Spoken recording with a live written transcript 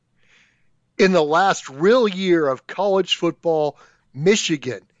In the last real year of college football,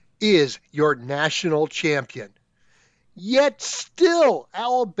 Michigan is your national champion. Yet still,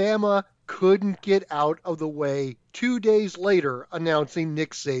 Alabama couldn't get out of the way 2 days later announcing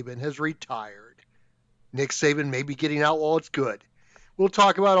Nick Saban has retired. Nick Saban may be getting out while it's good. We'll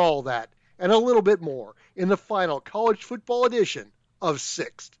talk about all that and a little bit more in the final college football edition of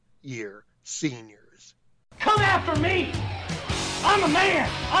Sixth Year Seniors. Come after me! I'm a man!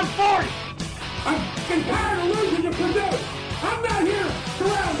 I'm 40! I've been tired of losing to Purdue! I'm not here to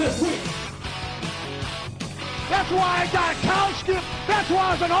round this week! That's why I got a scholarship! That's why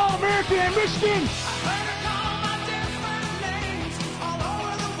I was an All-American at Michigan!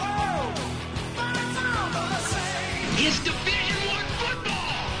 It's Division I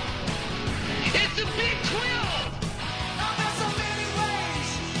football. It's the Big 12. Now there's so many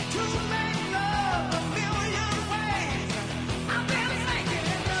ways to make love, a million ways. I'm barely making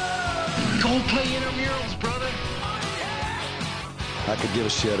enough. Go play intramurals, brother. I could give a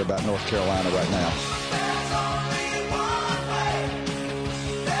shit about North Carolina right now. There's only one way.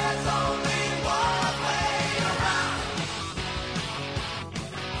 There's only one way around.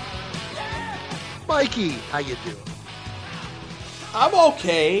 Mikey, how you doing? I'm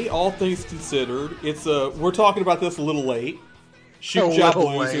okay, all things considered. We're talking about this a little late. Shoot job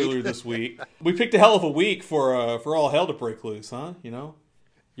blues earlier this week. We picked a hell of a week for all hell to break loose, huh? You know,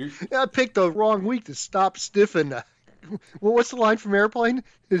 I picked the wrong week to stop sniffing. Well, what's the line from Airplane?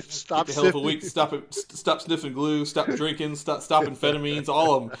 Stop picked a hell of a week to stop sniffing glue, stop drinking, stop amphetamines,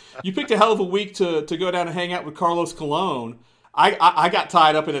 all of them. You picked a hell of a week to go down and hang out with Carlos Colon. I got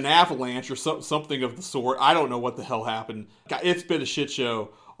tied up in an avalanche or something of the sort. I don't know what the hell happened. It's been a shit show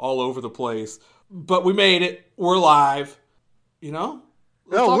all over the place. But we made it. We're live. You know?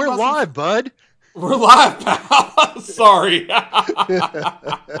 No, we're live, bud. We're live, pal. Sorry.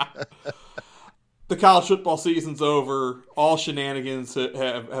 The college football season's over. All shenanigans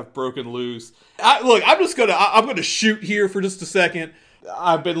have broken loose. I'm gonna shoot here for just a second.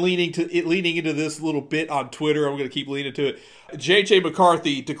 I've been leaning into this little bit on Twitter. I'm going to keep leaning to it. J.J.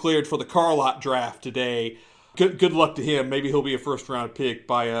 McCarthy declared for the car lot draft today. Good luck to him. Maybe he'll be a first round pick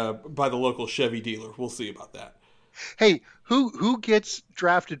by the local Chevy dealer. We'll see about that. Hey, who gets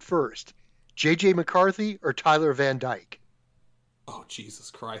drafted first? J.J. McCarthy or Tyler Van Dyke? Oh,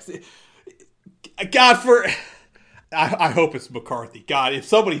 Jesus Christ! I hope it's McCarthy. God, if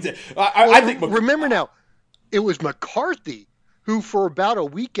somebody did, I think. Remember now, it was McCarthy who for about a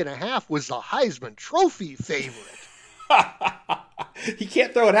week and a half was the Heisman Trophy favorite. He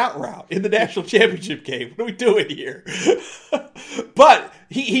can't throw an out route in the national championship game. What are we doing here? But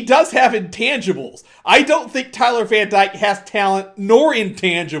he does have intangibles. I don't think Tyler Van Dyke has talent nor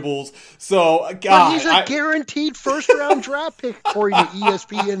intangibles. So, God. But he's a guaranteed first-round draft pick, according to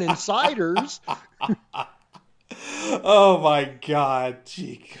ESPN insiders. Oh, my God.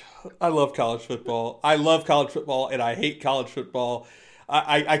 Gee, I love college football. And I hate college football.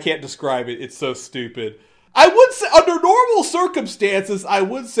 I can't describe it. It's so stupid. I would say, under normal circumstances, I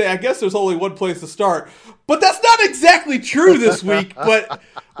guess there's only one place to start. But that's not exactly true this week. But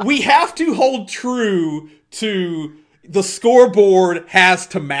we have to hold true to the scoreboard has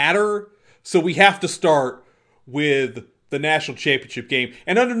to matter. So we have to start with the national championship game.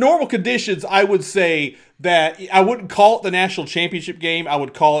 And under normal conditions, I would say that I wouldn't call it the national championship game. I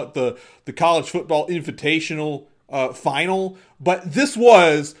would call it the college football invitational final. But this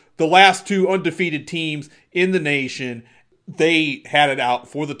was the last two undefeated teams in the nation. They had it out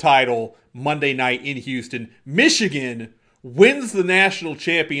for the title Monday night in Houston. Michigan wins the national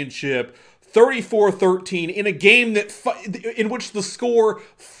championship 34-13 in a game in which the score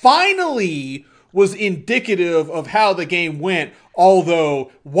finally was indicative of how the game went,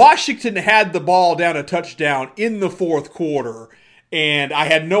 although Washington had the ball down a touchdown in the fourth quarter, and I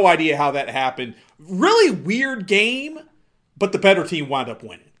had no idea how that happened. Really weird game, but the better team wound up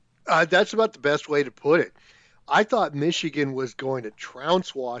winning. That's about the best way to put it. I thought Michigan was going to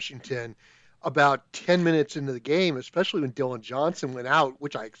trounce Washington about 10 minutes into the game, especially when Dylan Johnson went out,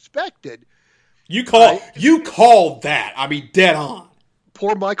 which I expected. You called that. I mean, dead on.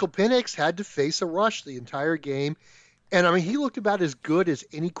 Poor Michael Penix had to face a rush the entire game. And, I mean, he looked about as good as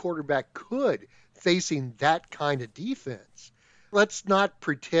any quarterback could facing that kind of defense. Let's not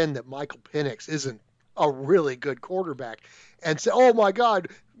pretend that Michael Penix isn't a really good quarterback and say, oh, my God,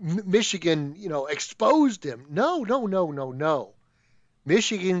 Michigan, exposed him. No.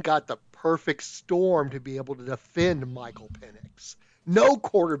 Michigan got the perfect storm to be able to defend Michael Penix. No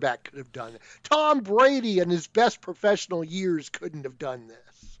quarterback could have done it. Tom Brady in his best professional years couldn't have done this.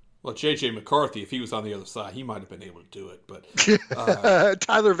 Well, J.J. McCarthy, if he was on the other side, he might have been able to do it. But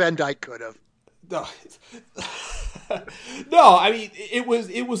Tyler Van Dyke could have. No, no, I mean it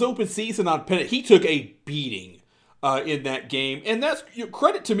was open season on Penn. He took a beating in that game, and that's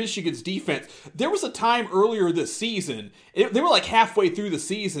credit to Michigan's defense. There was a time earlier this season, they were like halfway through the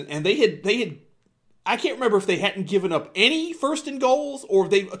season, and they had I can't remember if they hadn't given up any first and goals, or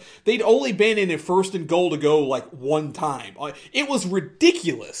they'd only been in a first and goal to go like one time. It was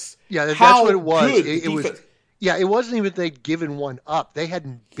ridiculous. Yeah, that's what it was. It was. Yeah, it wasn't even they'd given one up. They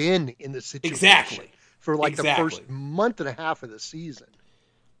hadn't been in the situation for like the first month and a half of the season.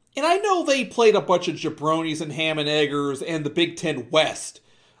 And I know they played a bunch of jabronis and ham and eggers and the Big Ten West.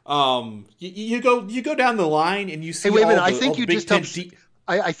 You go down the line and you see. Hey, wait a minute! I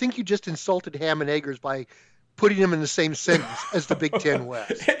think you just insulted ham and eggers by putting them in the same sentence as the Big Ten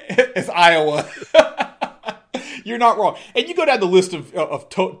West. As Iowa. You're not wrong. And you go down the list of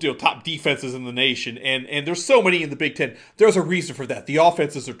top defenses in the nation, and there's so many in the Big Ten. There's a reason for that. The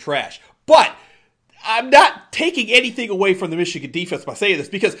offenses are trash. But I'm not taking anything away from the Michigan defense by saying this,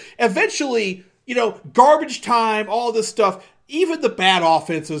 because eventually, garbage time, all this stuff, even the bad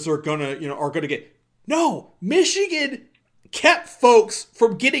offenses are gonna get. No, Michigan kept folks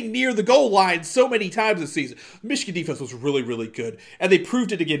from getting near the goal line so many times this season. The Michigan defense was really, really good, and they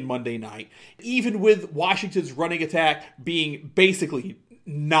proved it again Monday night. Even with Washington's running attack being basically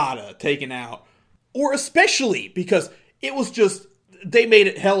nada taken out, or especially because it was just, they made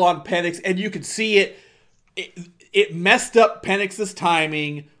it hell on Penix, and you could see it. It messed up Penix's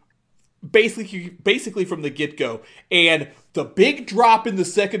timing basically from the get-go. And the big drop in the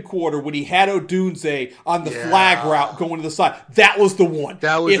second quarter when he had Odunze on the flag route going to the side, that was the one.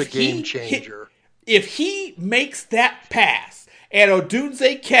 That was a game changer. If he makes that pass and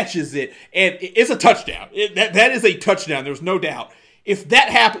Odunze catches it, and it's a touchdown. That is a touchdown, there's no doubt. If that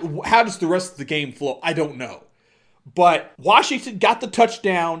happens, how does the rest of the game flow? I don't know. But Washington got the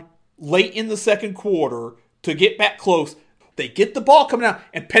touchdown late in the second quarter to get back close. They get the ball coming out,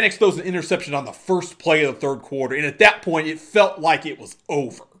 and Penix throws an interception on the first play of the third quarter. And at that point, it felt like it was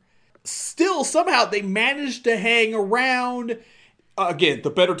over. Still, somehow, they managed to hang around. Again, the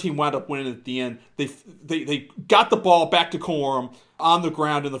better team wound up winning at the end. They got the ball back to Corum on the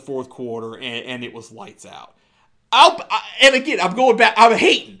ground in the fourth quarter, and it was lights out. And again, I'm going back. I'm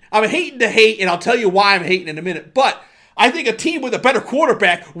hating to hate, and I'll tell you why I'm hating in a minute. But I think a team with a better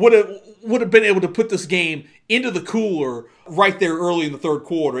quarterback would have been able to put this game into the cooler right there early in the third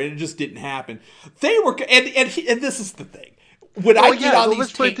quarter, and it just didn't happen. They were, and this is the thing.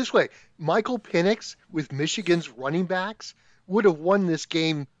 Let's put it this way: Michael Penix with Michigan's running backs would have won this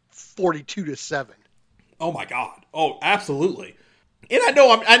game 42-7. Oh my God! Oh, absolutely. And I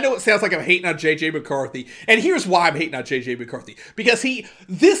know it sounds like I'm hating on J.J. McCarthy, and here's why I'm hating on J.J. McCarthy. Because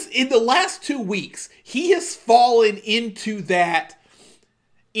in the last 2 weeks, he has fallen into that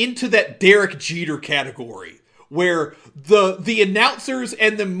Derek Jeter category, where the announcers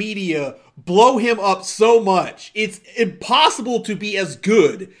and the media blow him up so much, it's impossible to be as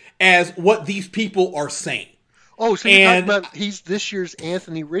good as what these people are saying. Oh, so you're talking about he's this year's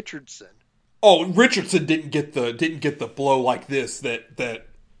Anthony Richardson. Oh, Richardson didn't get the blow like this that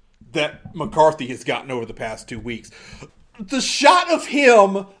McCarthy has gotten over the past 2 weeks. The shot of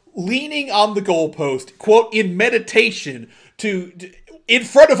him leaning on the goalpost, quote, in meditation, in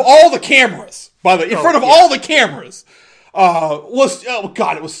front of all the cameras, by the way, all the cameras, was, oh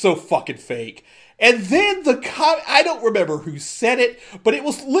God, it was so fucking fake. And then I don't remember who said it, but it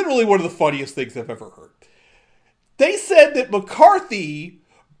was literally one of the funniest things I've ever heard. They said that McCarthy,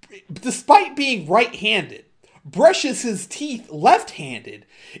 despite being right-handed, brushes his teeth left-handed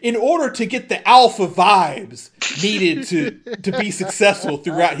in order to get the alpha vibes needed to be successful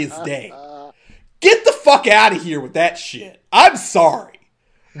throughout his day. Get the fuck out of here with that shit. I'm sorry.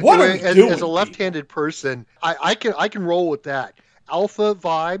 What are we doing? As a left-handed person, I can roll with that. Alpha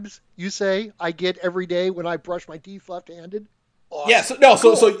vibes, you say, I get every day when I brush my teeth left-handed? Awesome. Yeah,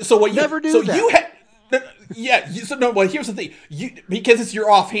 so what you never do that. Well, here's the thing. Because it's your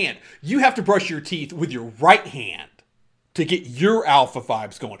offhand, you have to brush your teeth with your right hand to get your alpha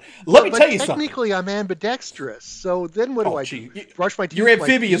vibes going. Let me tell you something. Technically, I'm ambidextrous, so then what do I do? Brush my teeth. You're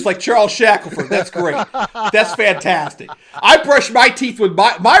amphibious like Charles Shackelford. That's great. That's fantastic. I brushed my teeth with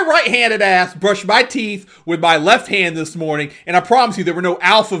my right-handed ass, brushed my teeth with my left hand this morning, and I promise you there were no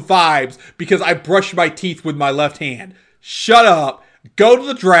alpha vibes because I brushed my teeth with my left hand. Shut up. Go to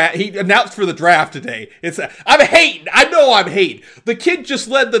the draft. He announced for the draft today. I'm hating. I know I'm hating. The kid just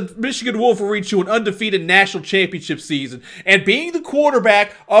led the Michigan Wolverines to an undefeated national championship season. And being the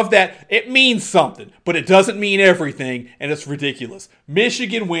quarterback of that, it means something. But it doesn't mean everything. And it's ridiculous.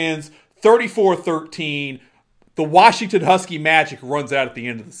 Michigan wins 34-13. The Washington Husky magic runs out at the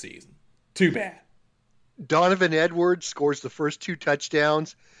end of the season. Too bad. Donovan Edwards scores the first 2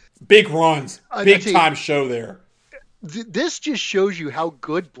 touchdowns. Big runs. I Big tell you, time show there. this just shows you how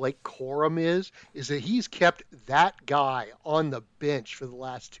good Blake Corum is that he's kept that guy on the bench for the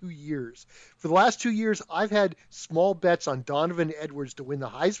last 2 years. For the last 2 years, I've had small bets on Donovan Edwards to win the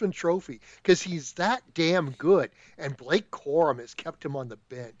Heisman Trophy because he's that damn good. And Blake Corum has kept him on the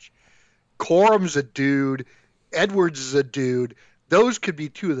bench. Corum's a dude. Edwards is a dude. Those could be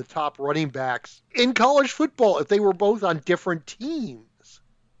two of the top running backs in college football if they were both on different teams.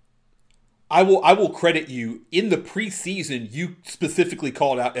 I will credit you. In the preseason, you specifically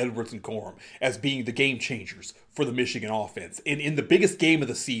called out Edwards and Corum as being the game changers for the Michigan offense. And in the biggest game of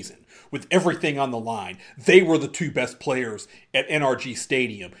the season, with everything on the line, they were the two best players at NRG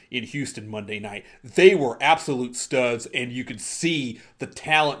Stadium in Houston Monday night. They were absolute studs, and you could see the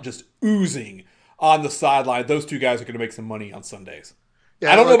talent just oozing on the sideline. Those two guys are going to make some money on Sundays.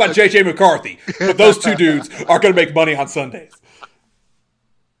 Yeah, I don't know about J.J. McCarthy, but those two dudes are going to make money on Sundays.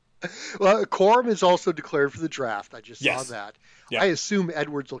 Well, Corum is also declared for the draft. I just saw that. Yeah. I assume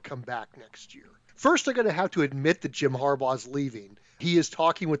Edwards will come back next year. First, they're going to have to admit that Jim Harbaugh is leaving. He is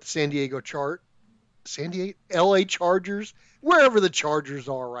talking with the LA Chargers, wherever the Chargers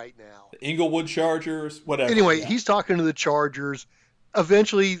are right now. The Inglewood Chargers, whatever. Anyway, he's talking to the Chargers.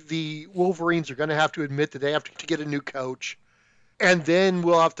 Eventually, the Wolverines are going to have to admit that they have to get a new coach. And then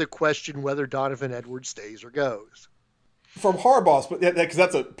we'll have to question whether Donovan Edwards stays or goes. From Harbaugh's, because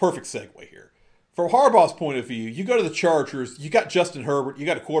that's a perfect segue here. From Harbaugh's point of view, you go to the Chargers, you got Justin Herbert, you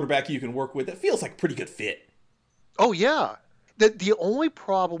got a quarterback you can work with. That feels like a pretty good fit. Oh, yeah. The only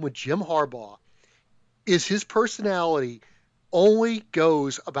problem with Jim Harbaugh is his personality only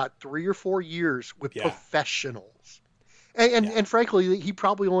goes about 3 or 4 years with professionals. And frankly, he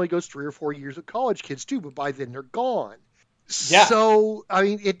probably only goes 3 or 4 years with college kids too, but by then they're gone. Yeah. So, I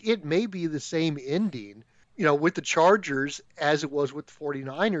mean, it may be the same ending, with the Chargers as it was with the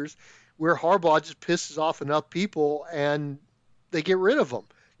 49ers, where Harbaugh just pisses off enough people and they get rid of him.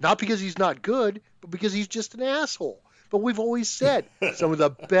 Not because he's not good, but because he's just an asshole. But we've always said some of the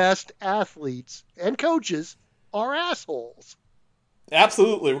best athletes and coaches are assholes.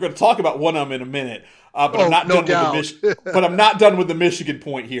 Absolutely. We're going to talk about one of them in a minute. But I'm not done with the Michigan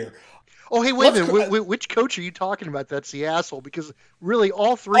point here. Oh, hey, wait a minute. Which coach are you talking about that's the asshole? Because really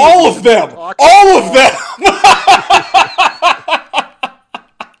all three. All of them.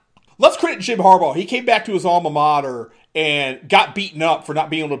 Let's credit Jim Harbaugh. He came back to his alma mater and got beaten up for not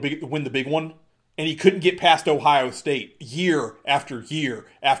being able to win the big one. And he couldn't get past Ohio State year after year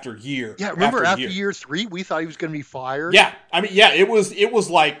after year. Yeah, remember after year 3, we thought he was going to be fired? Yeah. I mean, yeah, it was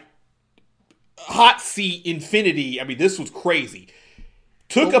like hot seat infinity. I mean, this was crazy.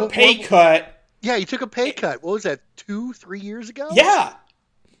 Took a pay cut. Yeah, he took a pay cut. What was that, 2-3 years ago? Yeah.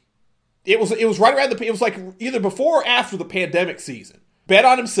 It was right around it was like either before or after the pandemic season. Bet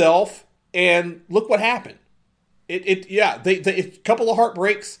on himself, and look what happened. They a couple of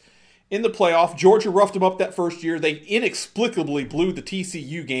heartbreaks in the playoff. Georgia roughed him up that first year. They inexplicably blew the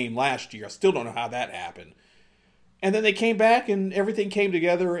TCU game last year. I still don't know how that happened. And then they came back and everything came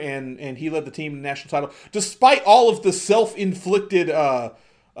together and he led the team in the national title. Despite all of the self-inflicted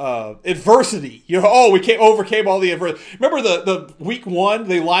adversity. We overcame all the adversity. Remember the week 1,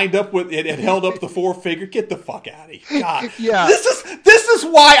 they lined up with it and held up the 4-figure? Get the fuck out of here. God. Yeah. This is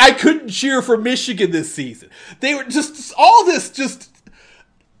why I couldn't cheer for Michigan this season. They were they're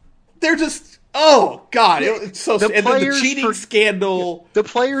just, oh, God. It's so, and then the cheating scandal. The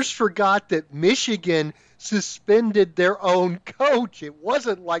players forgot that Michigan suspended their own coach. It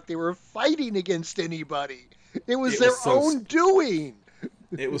wasn't like they were fighting against anybody. It was their own doing.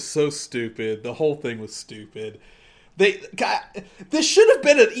 It was so stupid. The whole thing was stupid. This should have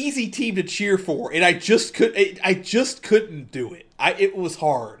been an easy team to cheer for, and I just couldn't do it. It was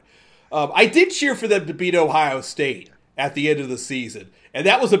hard. I did cheer for them to beat Ohio State at the end of the season, and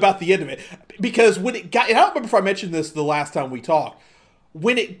that was about the end of it. Because when it got, and I don't remember if I mentioned this the last time we talked,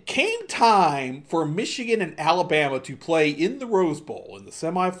 when it came time for Michigan and Alabama to play in the Rose Bowl in the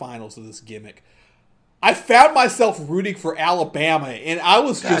semifinals of this gimmick, I found myself rooting for Alabama, and I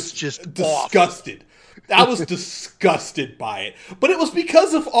was just disgusted. I was disgusted by it. But it was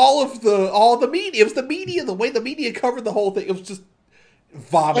because of all the media. It was the media, the way the media covered the whole thing. It was just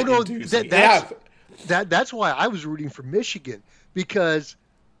vomit-inducing. That's why I was rooting for Michigan, because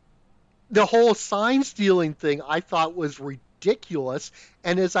the whole sign stealing thing I thought was ridiculous.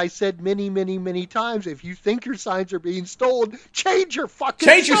 And as I said many, many, many times, if you think your signs are being stolen, change your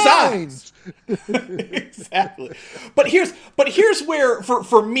signs. Exactly. But here's where,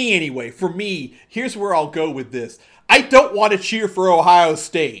 for me anyway, here's where I'll go with this. I don't want to cheer for Ohio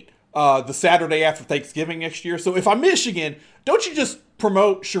State the Saturday after Thanksgiving next year. So if I'm Michigan, don't you just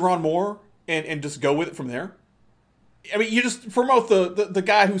promote Sharon Moore and just go with it from there? I mean, you just promote the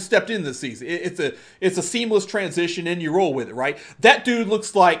guy who stepped in this season. It's a seamless transition, and you roll with it, right? That dude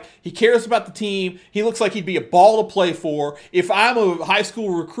looks like he cares about the team. He looks like he'd be a ball to play for. If I'm a high school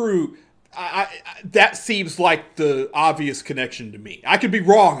recruit, that seems like the obvious connection to me. I could be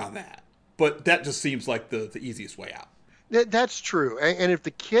wrong on that, but that just seems like the easiest way out. That's true. And if the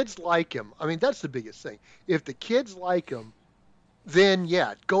kids like him, I mean, that's the biggest thing. If the kids like him, then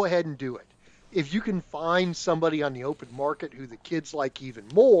yeah, go ahead and do it. If you can find somebody on the open market who the kids like even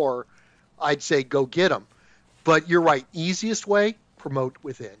more, I'd say go get them. But you're right. Easiest way, promote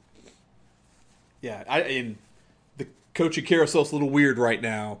within. Yeah, and the coaching carousel's a little weird right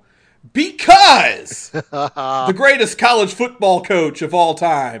now because the greatest college football coach of all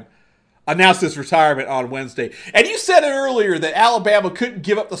time announced his retirement on Wednesday. And you said it earlier that Alabama couldn't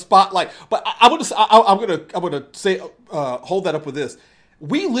give up the spotlight, but I'm gonna say hold that up with this.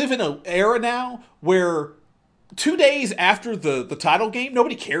 We live in an era now where 2 days after the title game,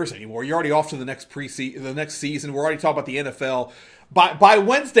 nobody cares anymore. You're already off to the next season. We're already talking about the NFL. By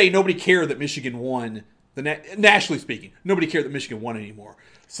Wednesday, nobody cared that Michigan won. Nationally speaking, nobody cared that Michigan won anymore.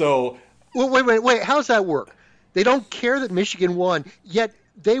 So, well, wait. How's that work? They don't care that Michigan won, yet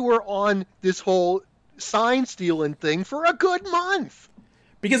they were on this whole sign stealing thing for a good month.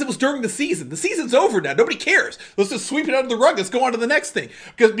 Because it was during the season. The season's over now. Nobody cares. Let's just sweep it under the rug. Let's go on to the next thing.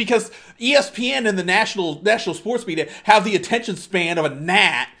 Because ESPN and the national sports media have the attention span of a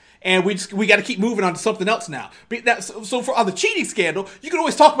gnat, and we got to keep moving on to something else now. So on the cheating scandal, you could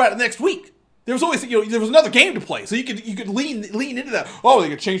always talk about it next week. There was always, there was another game to play, so you could lean into that. Oh, they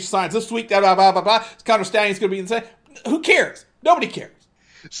could change the signs this week. Blah blah blah blah. Connor Stallion's going to be insane. Who cares? Nobody cares.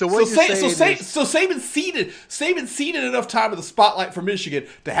 So Saban ceded enough time in the spotlight for Michigan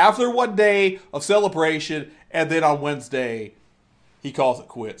to have their 1 day of celebration, and then on Wednesday, he calls it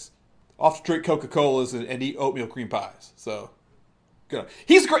quits. Off to drink Coca-Colas and eat oatmeal cream pies. So, good.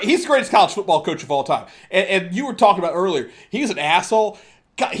 He's great. He's the greatest college football coach of all time. And you were talking about earlier, he was an asshole.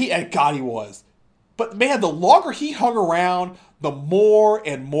 God, he was. But man, the longer he hung around, the more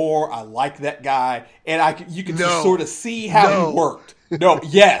and more I like that guy, and you can just sort of see how he worked. No,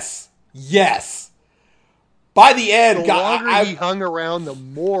 yes. By the end, the longer he hung around, the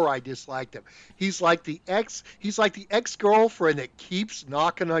more I disliked him. He's like the ex-girlfriend that keeps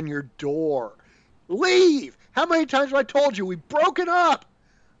knocking on your door. Leave! How many times have I told you we've broken up?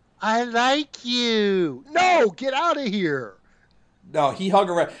 I like you. No, get out of here. No, he hung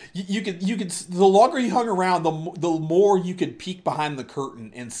around. You could. The longer he hung around, the more you could peek behind the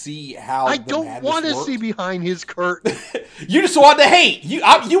curtain and see how. I don't want to see behind his curtain. You just want to hate. You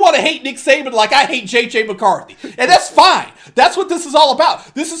want to hate Nick Saban like I hate J.J. McCarthy, and that's fine. That's what this is all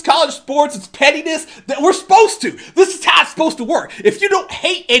about. This is college sports. It's pettiness that we're supposed to. This is how it's supposed to work. If you don't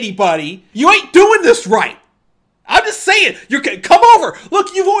hate anybody, you ain't doing this right. I'm just saying, come over.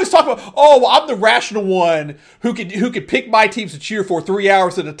 Look, you've always talked about, well, I'm the rational one who could pick my teams to cheer for 3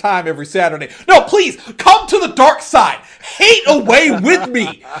 hours at a time every Saturday. No, please, come to the dark side. Hate away with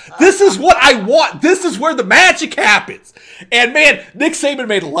me. This is what I want. This is where the magic happens. And man, Nick Saban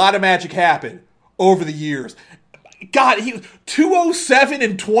made a lot of magic happen over the years. God, he was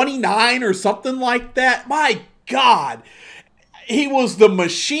 207-29 or something like that. My God. He was the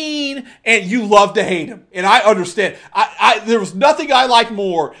machine, and you love to hate him. And I understand. There was nothing I like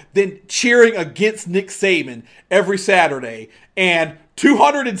more than cheering against Nick Saban every Saturday. And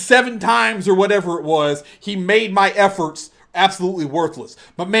 207 times or whatever it was, he made my efforts absolutely worthless.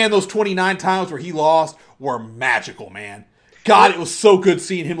 But man, those 29 times where he lost were magical, man. God, it was so good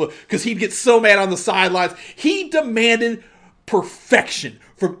seeing him look, because he'd get so mad on the sidelines. He demanded perfection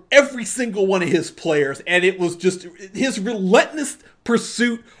from every single one of his players, and it was just his relentless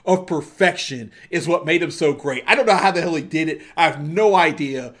pursuit of perfection is what made him so great. I don't know how the hell he did it. I have no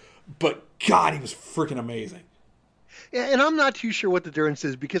idea, but God, he was freaking amazing. And I'm not too sure what the difference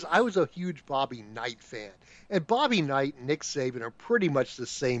is, because I was a huge Bobby Knight fan. And Bobby Knight and Nick Saban are pretty much the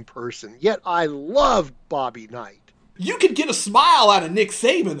same person, yet I loved Bobby Knight. You could get a smile out of Nick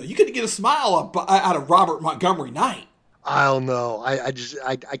Saban, though. You could get a smile out of Robert Montgomery Knight. I don't know. I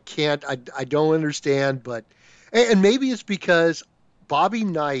can't. I don't understand. But and maybe it's because Bobby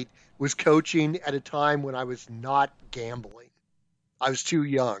Knight was coaching at a time when I was not gambling. I was too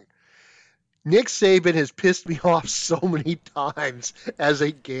young. Nick Saban has pissed me off so many times as a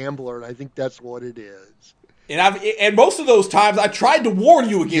gambler, and I think that's what it is. And most of those times I tried to warn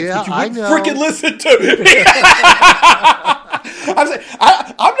you against, but you wouldn't freaking listen to me.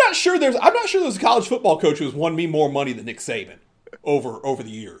 I'm not sure there's a college football coach who's won me more money than Nick Saban. over the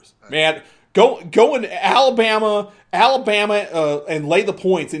years. Man, go in Alabama, and lay the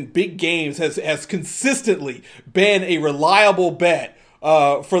points in big games has consistently been a reliable bet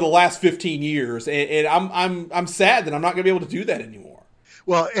for the last 15 years, and I'm sad that I'm not going to be able to do that anymore.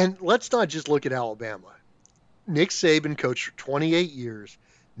 Well, and let's not just look at Alabama. Nick Saban coached for 28 years,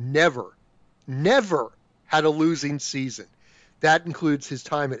 never had a losing season. That includes his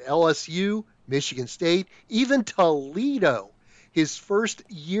time at LSU, Michigan State, even Toledo. His first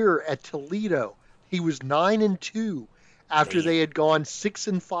year at Toledo, he was 9-2 after they had gone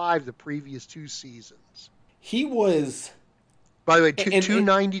 6-5 the previous two seasons. He was, by the way,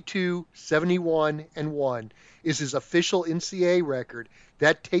 292, 71-1 is his official NCAA record.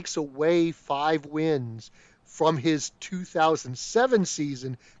 That takes away 5 wins from his 2007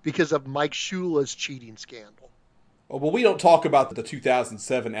 season because of Mike Shula's cheating scandal. Well, we don't talk about the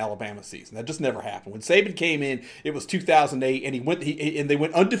 2007 Alabama season. That just never happened. When Saban came in, it was 2008, and they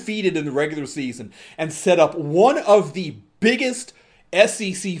went undefeated in the regular season and set up one of the biggest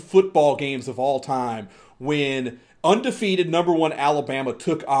SEC football games of all time when undefeated number 1 Alabama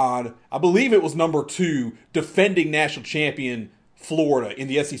took on, I believe it was number 2, defending national champion Florida in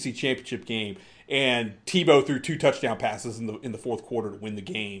the SEC championship game, and Tebow threw 2 touchdown passes in the fourth quarter to win the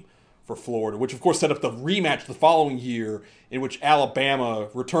game for Florida, which of course set up the rematch the following year, in which Alabama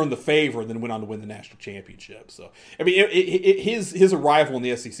returned the favor and then went on to win the national championship. So, I mean, his arrival in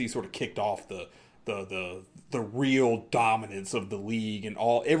the SEC sort of kicked off the real dominance of the league, and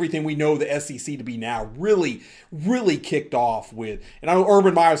everything we know the SEC to be now really kicked off with. And I know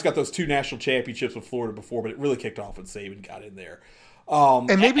Urban Meyer's got those 2 national championships with Florida before, but it really kicked off when Saban got in there.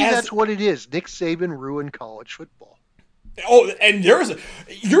 And maybe that's what it is. Nick Saban ruined college football. Oh, and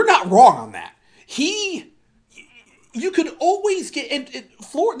you're not wrong on that. You could always get, and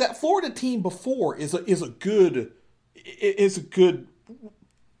that Florida team before is a good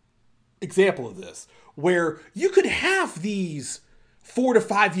example of this, where you could have these 4 to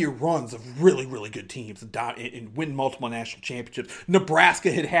 5 year runs of really good teams and win multiple national championships.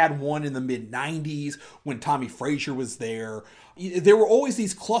 Nebraska had one in the mid 90s when Tommy Frazier was there. There were always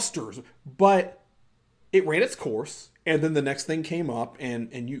these clusters, but it ran its course. And then the next thing came up,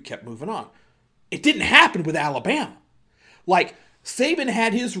 and you kept moving on. It didn't happen with Alabama. Like, Saban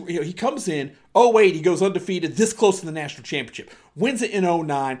had his, he comes in, 08, he goes undefeated, this close to the national championship. Wins it in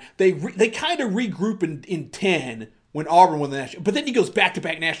 09. They kind of regroup in 10 when Auburn won the national, but then he goes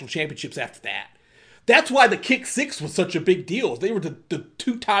back-to-back national championships after that. That's why the kick 6 was such a big deal. They were the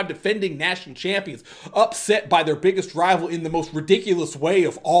 2-time defending national champions, upset by their biggest rival in the most ridiculous way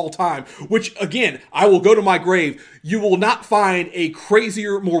of all time, which, again, I will go to my grave. You will not find a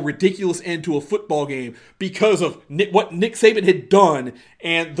crazier, more ridiculous end to a football game because of what Nick Saban had done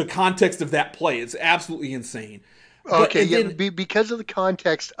and the context of that play. It's absolutely insane. Okay, because of the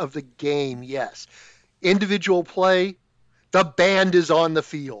context of the game, yes. Individual play, the band is on the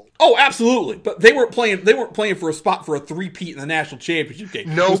field. Oh, absolutely. But they weren't playing for a spot for a three-peat in the national championship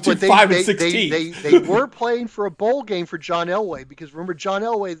game. No, but 5 and 16. They were playing for a bowl game for John Elway, because remember, John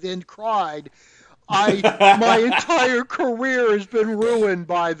Elway then cried, my entire career has been ruined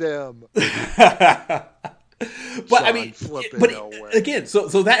by them. But I mean, again,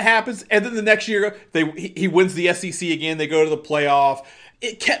 so that happens, and then the next year he wins the SEC again. They go to the playoff.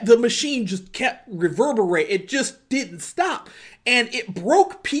 The machine just kept reverberating. It just didn't stop, and it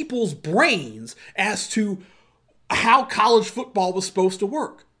broke people's brains as to how college football was supposed to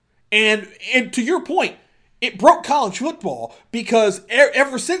work. And to your point, it broke college football because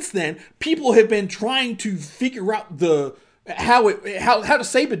ever since then, people have been trying to figure out how to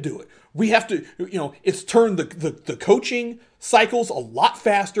Saban do it. We have to, it's turned the coaching cycles a lot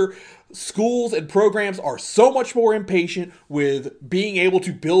faster. Schools and programs are so much more impatient with being able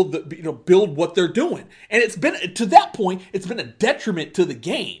to build what they're doing. And it's been, to that point, it's been a detriment to the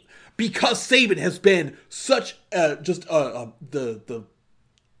game because Saban has been such the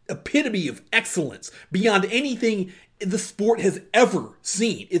epitome of excellence beyond anything the sport has ever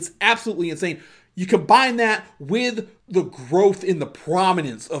seen. It's absolutely insane. You combine that with the growth in the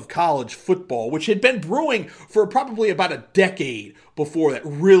prominence of college football, which had been brewing for probably about a decade before that,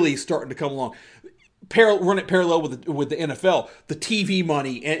 really starting to come along. Run it parallel with the NFL, the TV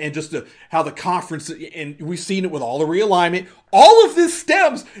money, and just how the conference, and we've seen it with all the realignment. All of this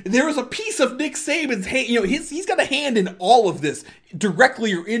stems. There is a piece of Nick Saban's hand. He's got a hand in all of this,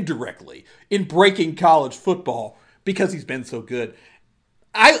 directly or indirectly, in breaking college football because he's been so good.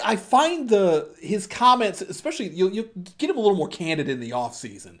 I find his comments, especially, you get him a little more candid in the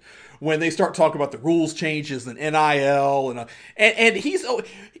offseason when they start talking about the rules changes and NIL and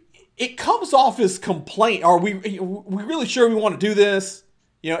it comes off as complaint. Are we really sure we want to do this?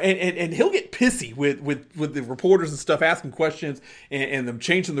 And he'll get pissy with the reporters and stuff asking questions and them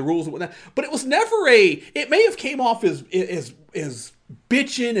changing the rules and whatnot. But it was never it may have came off as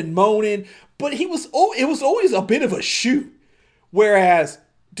bitching and moaning, but it was always a bit of a shoot. Whereas,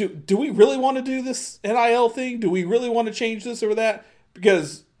 do we really want to do this NIL thing? Do we really want to change this or that?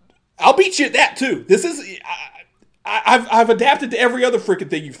 Because I'll beat you at that too. This is I've adapted to every other freaking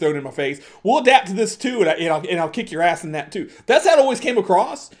thing you've thrown in my face. We'll adapt to this too, and I'll kick your ass in that too. That's how it always came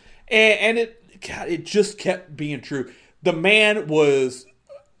across, and it just kept being true. The man was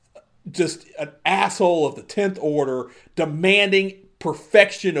just an asshole of the 10th order, demanding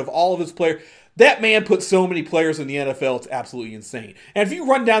perfection of all of his players. That man put so many players in the NFL, it's absolutely insane. And if you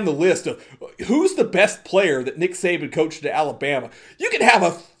run down the list of who's the best player that Nick Saban coached at Alabama, you could have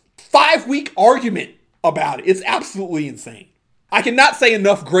a 5-week argument about it. It's absolutely insane. I cannot say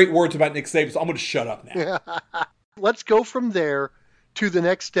enough great words about Nick Saban, so I'm going to shut up now. Let's go from there to the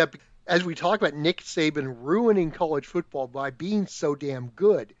next step. As we talk about Nick Saban ruining college football by being so damn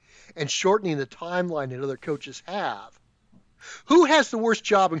good and shortening the timeline that other coaches have, who has the worst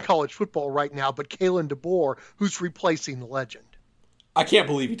job in college football right now but Kalen DeBoer, who's replacing the legend? I can't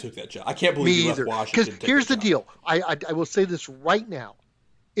believe he took that job. I can't believe he left Washington. Because here's the deal. I will say this right now.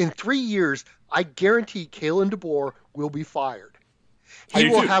 In 3 years, I guarantee Kalen DeBoer will be fired. He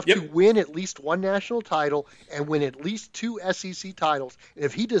will have to win at least one national title and win at least 2 SEC titles. And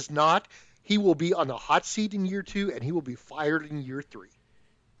if he does not, he will be on the hot seat in year 2 and he will be fired in year 3.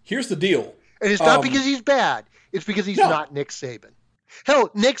 Here's the deal. And it's not because he's bad. It's because he's not Nick Saban. Hell,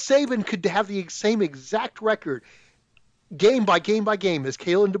 Nick Saban could have the same exact record game by game by game as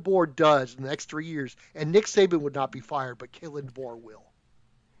Kalen DeBoer does in the next 3 years. And Nick Saban would not be fired, but Kalen DeBoer will.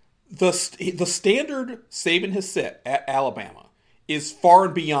 The standard Saban has set at Alabama is far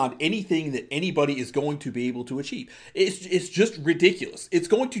and beyond anything that anybody is going to be able to achieve. It's just ridiculous. It's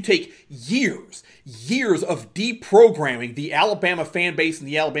going to take years of deprogramming the Alabama fan base and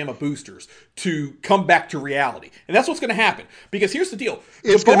the Alabama boosters to come back to reality. And that's what's going to happen. Because here's the deal.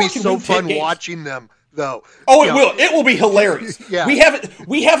 It's going to be so fun watching them, though. Oh, it will. It will be hilarious. Yeah.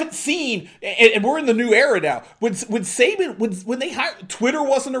 We haven't seen, and we're in the new era now. When Saban, when they hired, Twitter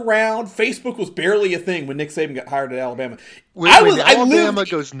wasn't around, Facebook was barely a thing when Nick Saban got hired at Alabama. When Alabama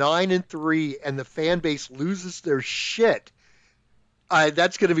goes 9-3 and the fan base loses their shit,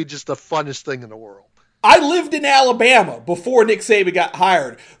 that's going to be just the funnest thing in the world. I lived in Alabama before Nick Saban got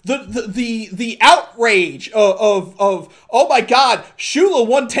hired. The outrage of oh my God, Shula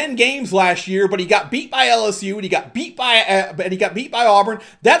won 10 games last year, but he got beat by LSU and he got beat by Auburn.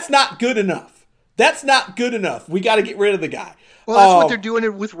 That's not good enough. That's not good enough. We got to get rid of the guy. Well, that's what they're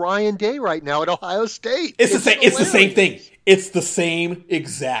doing with Ryan Day right now at Ohio State. It's the same. It's the same thing. It's the same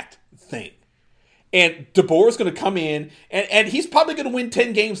exact thing. And DeBoer is going to come in and he's probably going to win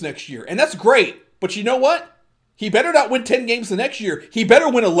 10 games next year, and that's great. But you know what? He better not win 10 games the next year. He better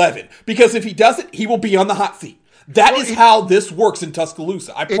win 11. Because if he doesn't, he will be on the hot seat. That is how this works in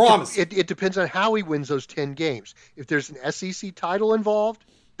Tuscaloosa. I promise. It depends on how he wins those 10 games. If there's an SEC title involved,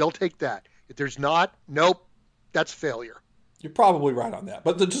 they'll take that. If there's not, nope, that's failure. You're probably right on that.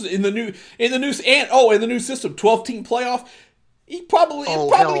 But just in the new system, 12-team playoff, he'd probably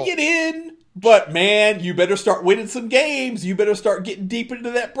get in. But, man, you better start winning some games. You better start getting deep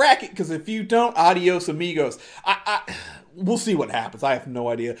into that bracket, because if you don't, adios amigos. We'll see what happens. I have no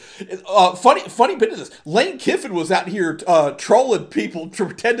idea. Funny bit of this. Lane Kiffin was out here trolling people,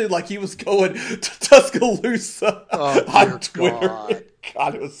 pretending like he was going to Tuscaloosa on Twitter.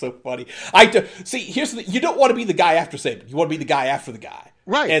 God, it was so funny. Here's the thing. You don't want to be the guy after Saban. You want to be the guy after the guy.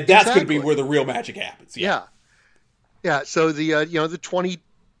 Right. And that's going to be where the real magic happens. Yeah. So the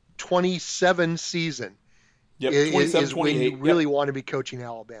 2027 season is when you really want to be coaching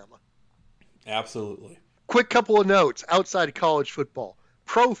Alabama. Absolutely. Quick couple of notes outside of college football.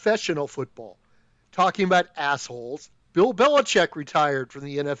 Professional football. Talking about assholes. Bill Belichick retired from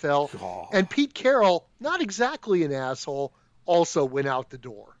the NFL. And Pete Carroll, not exactly an asshole, also went out the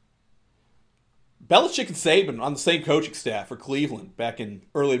door. Belichick and Saban on the same coaching staff for Cleveland back in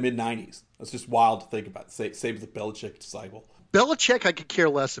early mid-90s. That's just wild to think about. Saban's a Belichick disciple. Belichick I could care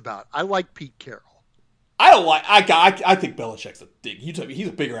less about. I like Pete Carroll. I think Belichick's he's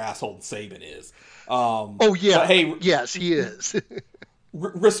a bigger asshole than Saban is. Yes, he is.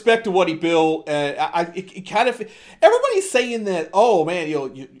 Respect to what he built. It kind of, everybody's saying that. Oh man,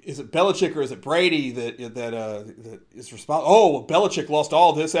 is it Belichick or is it Brady that is responsible? Oh, Belichick lost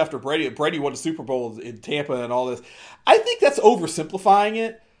all this after Brady. Brady won the Super Bowl in Tampa and all this. I think that's oversimplifying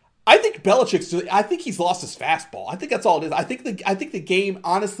it. I think I think he's lost his fastball. I think that's all it is. I think the game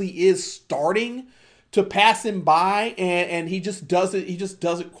honestly is starting to pass him by, and he just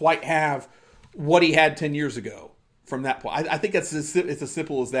doesn't quite have what he had 10 years ago from that point. I think it's as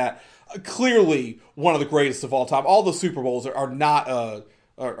simple as that. Clearly one of the greatest of all time. All the Super Bowls are not a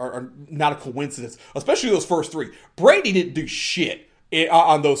coincidence, especially those first three. Brady didn't do shit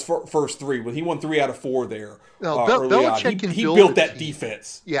on those first three when he won 3 out of 4 there. No, Early on. He built that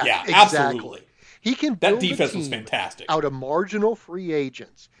defense. Yeah, exactly. Absolutely. He can That build defense a was team fantastic. out of marginal free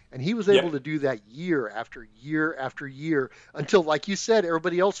agents. And he was able to do that year after year after year until, like you said,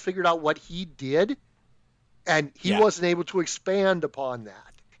 everybody else figured out what he did, and he wasn't able to expand upon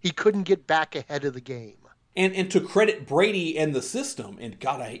that. He couldn't get back ahead of the game. And to credit Brady and the system, and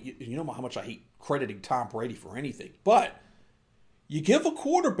God, you know how much I hate crediting Tom Brady for anything, but you give a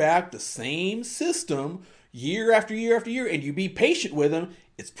quarterback the same system year after year after year, and you be patient with him,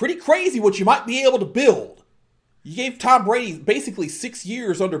 it's pretty crazy what you might be able to build. You gave Tom Brady basically 6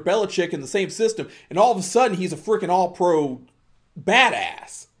 years under Belichick in the same system, and all of a sudden he's a freaking all-pro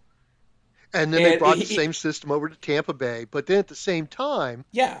badass. And then they brought the same system over to Tampa Bay. But then at the same time,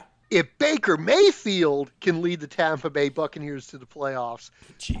 if Baker Mayfield can lead the Tampa Bay Buccaneers to the playoffs,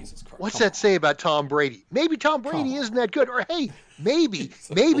 Jesus Christ, what's that say about Tom Brady? Maybe Tom Brady isn't that good. Or hey, maybe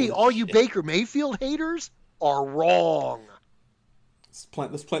all you Baker Mayfield haters are wrong.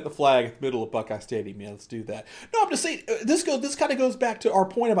 Let's plant the flag at the middle of Buckeye Stadium. Yeah, let's do that. No, I'm just saying, this kind of goes back to our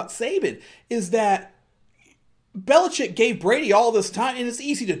point about Saban, is that Belichick gave Brady all this time, and it's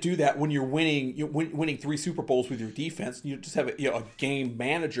easy to do that when you're winning 3 Super Bowls with your defense. You just have a game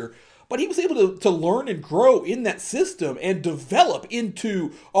manager. But he was able to learn and grow in that system and develop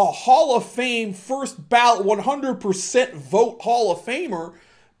into a Hall of Fame, first ballot, 100% vote Hall of Famer,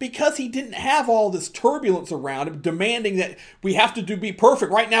 because he didn't have all this turbulence around him demanding that we have to be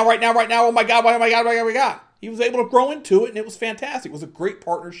perfect right now. Oh my God. He was able to grow into it, and it was fantastic. It was a great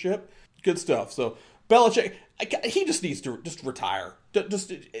partnership. Good stuff. So Belichick, he just needs to just retire.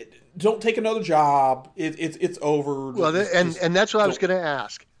 Just don't take another job. It's over. Well, and that's what I was going to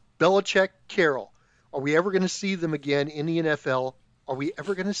ask. Belichick, Carroll, are we ever going to see them again in the NFL? Are we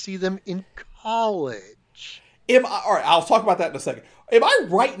ever going to see them in college? All right, I'll talk about that in a second. Am I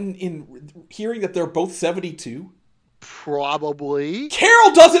right in hearing that they're both 72? Probably.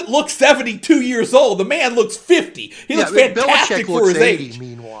 Carroll doesn't look 72 years old. The man looks 50. He looks fantastic for his 80, age.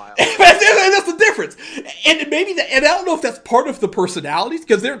 Meanwhile, that's the difference. And maybe and I don't know if that's part of the personalities,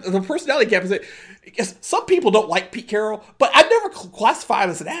 because the personality gap is that some people don't like Pete Carroll, but I've never classified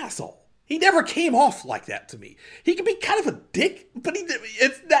him as an asshole. He never came off like that to me. He can be kind of a dick, but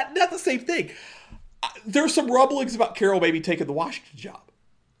it's not the same thing. There's some rumblings about Carroll maybe taking the Washington job.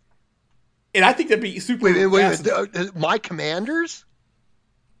 And I think that'd be super. Wait, my Commanders?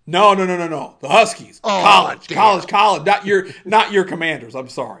 No. The Huskies. Oh, College. Not your Commanders. I'm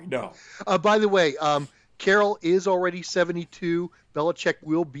sorry. No. By the way, Carroll is already 72. Belichick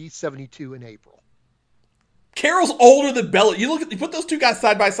will be 72 in April. Carroll's older than Belichick. You put those two guys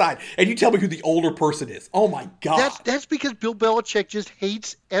side by side, and you tell me who the older person is. Oh my God. That's because Bill Belichick just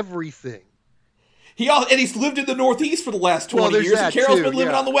hates everything. He's lived in the Northeast for the last 20 years, and Carroll's been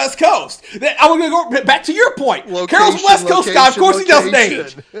living on the West Coast. I'm going to go back to your point. Carroll's a West Coast guy. Of course he doesn't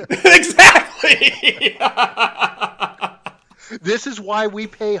age. Exactly. This is why we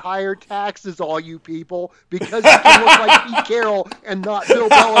pay higher taxes, all you people, because you can look like Pete Carroll and not Bill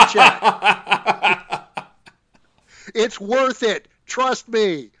Belichick. It's worth it. Trust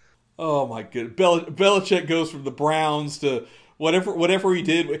me. Oh, my goodness. Belichick goes from the Browns to whatever he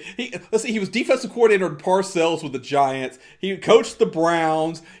did. He was defensive coordinator in Parcells with the Giants. He coached the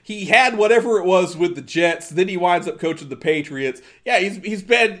Browns. He had whatever it was with the Jets. Then he winds up coaching the Patriots. Yeah, he's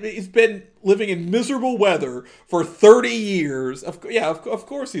been living in miserable weather for 30 years. Of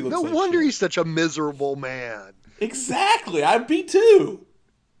course he looks. No like wonder shit. He's such a miserable man. Exactly. I'd be too.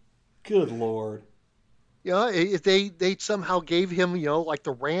 Good Lord. Yeah, if they somehow gave him, like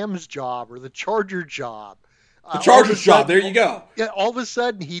the Rams job or the Charger job. The Chargers job. There you go. Yeah, all of a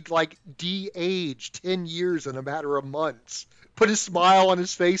sudden he'd de-age 10 years in a matter of months. Put a smile on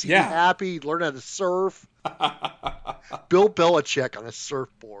his face. He'd be happy. He'd learn how to surf. Bill Belichick on a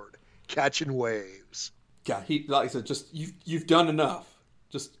surfboard, catching waves. Yeah, like I said, just you've done enough.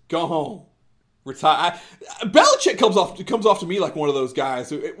 Just go home. Retire. Belichick comes off to me like one of those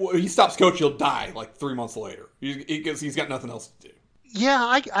guys who he stops coaching, he'll die like 3 months later because he's got nothing else to do. Yeah,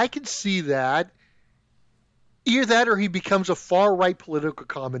 I can see that. Either that or he becomes a far-right political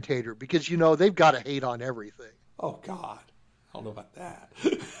commentator because, they've got to hate on everything. Oh, God. I don't know about that.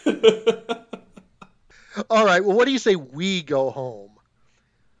 All right. Well, what do you say we go home?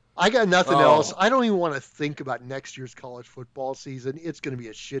 I got nothing else. I don't even want to think about next year's college football season. It's going to be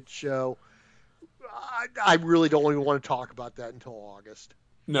a shit show. I really don't even want to talk about that until August.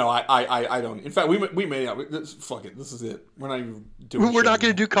 No, I don't. In fact, we may not. Fuck it. This is it. We're not even doing. We're not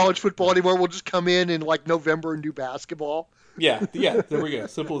going to do college football anymore. We'll just come in like November and do basketball. Yeah. There we go.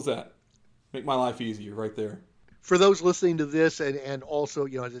 Simple as that. Make my life easier, right there. For those listening to this and also,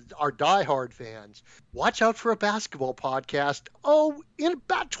 our diehard fans, watch out for a basketball podcast. In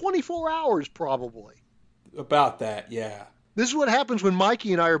about 24 hours, probably. About that, yeah. This is what happens when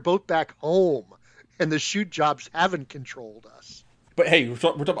Mikey and I are both back home and the shoot jobs haven't controlled us. But hey, we're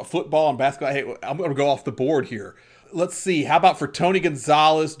talking about football and basketball. Hey, I'm going to go off the board here. Let's see. How about for Tony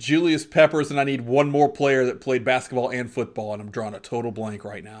Gonzalez, Julius Peppers, and I need one more player that played basketball and football, and I'm drawing a total blank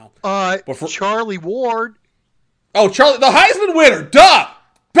right now. Charlie Ward. Oh, Charlie, the Heisman winner. Duh!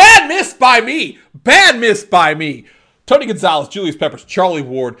 Bad miss by me. Tony Gonzalez, Julius Peppers, Charlie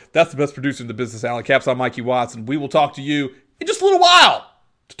Ward. That's the best producer in the business, Alan Capps. I'm Mikey Watson. We will talk to you in just a little while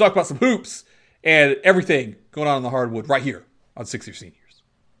to talk about some hoops and everything going on in the hardwood right here on 6 Senior.